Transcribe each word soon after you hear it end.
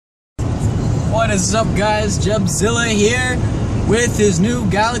What is up, guys? Jebzilla here with his new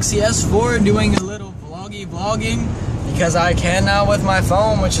Galaxy S4, doing a little vlogging because I can now with my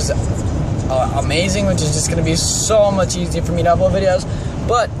phone, which is amazing, which is just going to be so much easier for me to upload videos.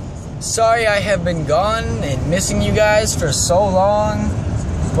 But sorry I have been gone and missing you guys for so long,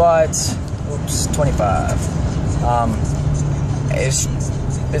 but whoops, 25.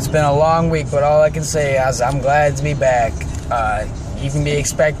 It's been a long week, but all I can say is I'm glad to be back. You can be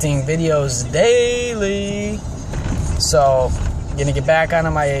expecting videos daily. So, gonna get back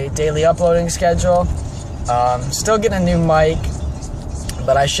onto my daily uploading schedule. Still getting a new mic,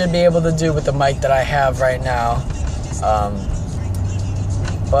 but I should be able to do with the mic that I have right now.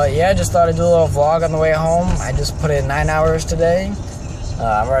 But yeah, just thought I'd do a little vlog on the way home. I just put in 9 hours today.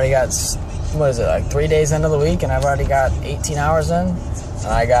 I've already got, what is it, like 3 days into the week, and I've already got 18 hours in.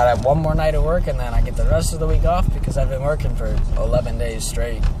 I got one more night of work, and then I get the rest of the week off because I've been working for 11 days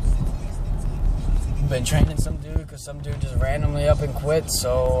straight. Been training some dude because some dude just randomly up and quit,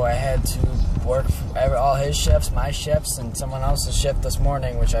 so I had to work for all his shifts, my shifts, and someone else's shift this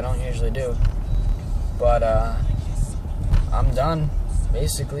morning, which I don't usually do. But I'm done,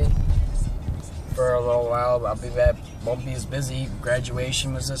 basically, for a little while. I'll be back, won't be as busy.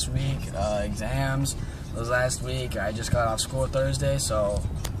 Graduation was this week, exams was last week. I just got off school Thursday, so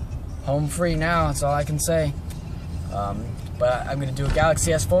home free now, that's all I can say. But I'm going to do a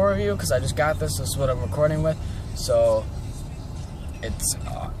Galaxy S4 review because I just got this. This is what I'm recording with, so it's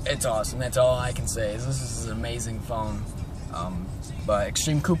awesome. That's all I can say. This is an amazing phone. But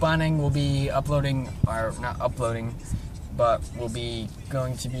Extreme Couponing will be uploading, or not uploading, but we'll be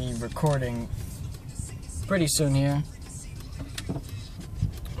going to be recording pretty soon here.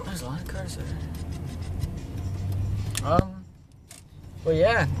 There's a lot of cars there. But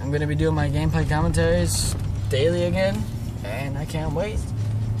yeah, I'm going to be doing my gameplay commentaries daily again, and I can't wait.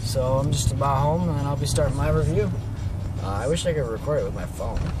 So I'm just about home, and then I'll be starting my review. I wish I could record it with my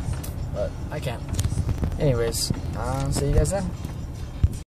phone, but I can't. Anyways, see you guys then.